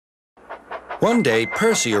One day,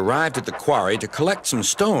 Percy arrived at the quarry to collect some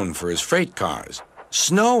stone for his freight cars.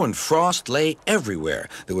 Snow and frost lay everywhere.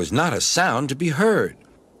 There was not a sound to be heard.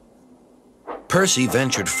 Percy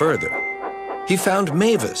ventured further. He found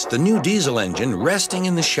Mavis, the new diesel engine, resting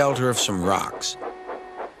in the shelter of some rocks.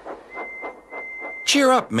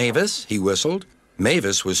 "Cheer up, Mavis," he whistled.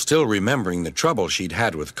 Mavis was still remembering the trouble she'd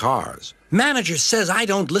had with cars. "Manager says I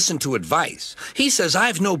don't listen to advice. He says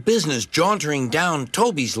I've no business jauntering down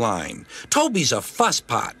Toby's line. Toby's a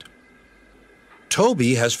fusspot."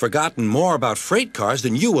 "Toby has forgotten more about freight cars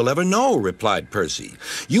than you will ever know," replied Percy.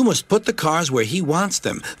 "You must put the cars where he wants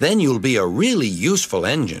them. Then you'll be a really useful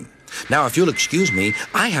engine. Now, if you'll excuse me,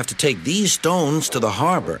 I have to take these stones to the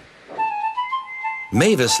harbor."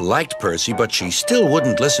 Mavis liked Percy, but she still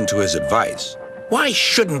wouldn't listen to his advice. "Why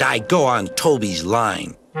shouldn't I go on Toby's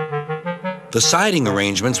line?" The siding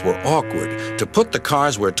arrangements were awkward. To put the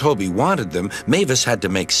cars where Toby wanted them, Mavis had to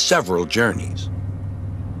make several journeys.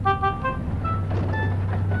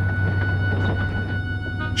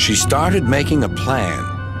 She started making a plan.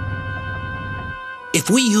 "If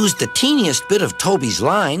we used the teeniest bit of Toby's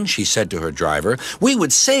line," she said to her driver, "we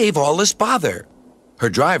would save all this bother." Her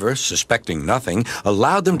driver, suspecting nothing,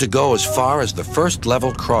 allowed them to go as far as the first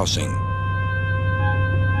level crossing.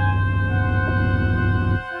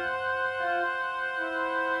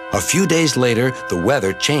 A few days later, the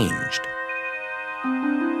weather changed.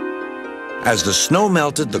 As the snow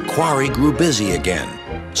melted, the quarry grew busy again.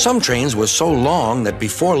 Some trains were so long that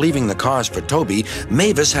before leaving the cars for Toby,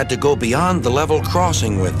 Mavis had to go beyond the level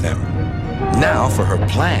crossing with them. Now for her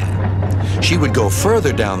plan. She would go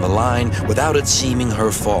further down the line without it seeming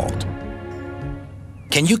her fault.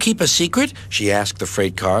 "Can you keep a secret?" she asked the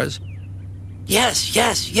freight cars. "Yes,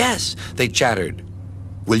 yes, yes," they chattered.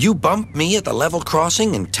 "Will you bump me at the level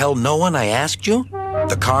crossing and tell no one I asked you?"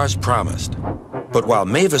 The cars promised. But while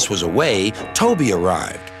Mavis was away, Toby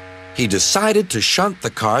arrived. He decided to shunt the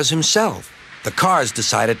cars himself. The cars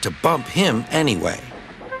decided to bump him anyway.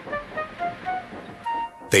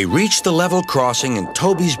 They reached the level crossing and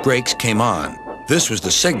Toby's brakes came on. This was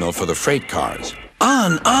the signal for the freight cars.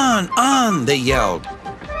 "On, on, on," they yelled.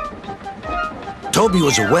 Toby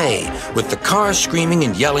was away, with the cars screaming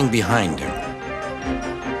and yelling behind him.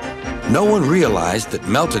 No one realized that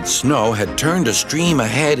melted snow had turned a stream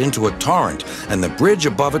ahead into a torrent, and the bridge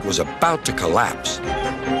above it was about to collapse.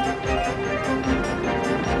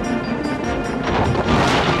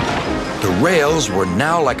 The rails were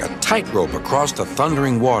now like a tightrope across the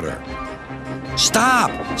thundering water.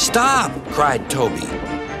 "Stop! Stop!" cried Toby.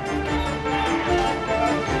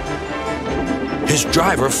 His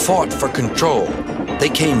driver fought for control. They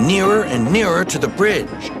came nearer and nearer to the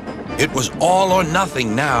bridge. It was all or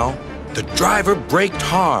nothing now. The driver braked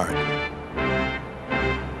hard.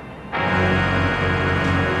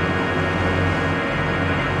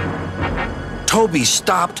 Toby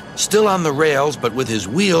stopped, still on the rails, but with his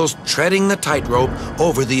wheels treading the tightrope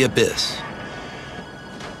over the abyss.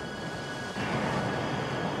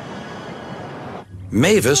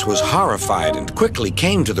 Mavis was horrified and quickly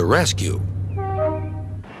came to the rescue.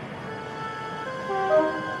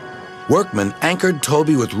 Workmen anchored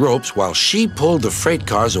Toby with ropes while she pulled the freight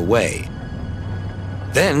cars away.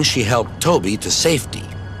 Then she helped Toby to safety.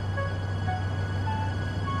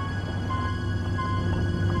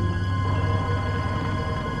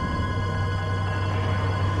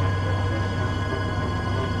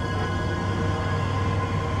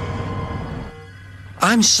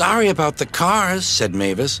 "I'm sorry about the cars," said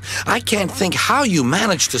Mavis. "I can't think how you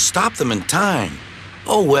managed to stop them in time."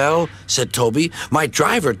 "Oh, well," said Toby, "my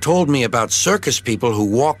driver told me about circus people who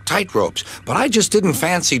walk tightropes, but I just didn't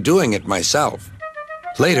fancy doing it myself."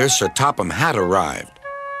 Later, Sir Topham Hatt arrived.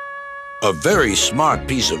 "A very smart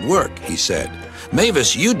piece of work," he said.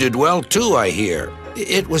 "Mavis, you did well too, I hear."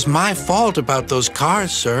 "It was my fault about those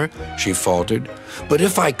cars, sir," she faltered. "But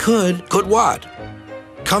if I could..." "Could what?"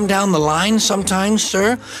 "Come down the line sometimes,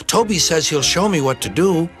 sir. Toby says he'll show me what to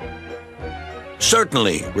do."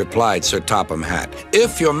 "Certainly," replied Sir Topham Hatt,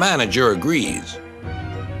 "if your manager agrees."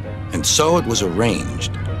 And so it was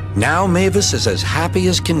arranged. Now Mavis is as happy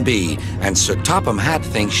as can be, and Sir Topham Hatt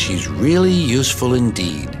thinks she's really useful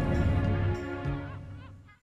indeed.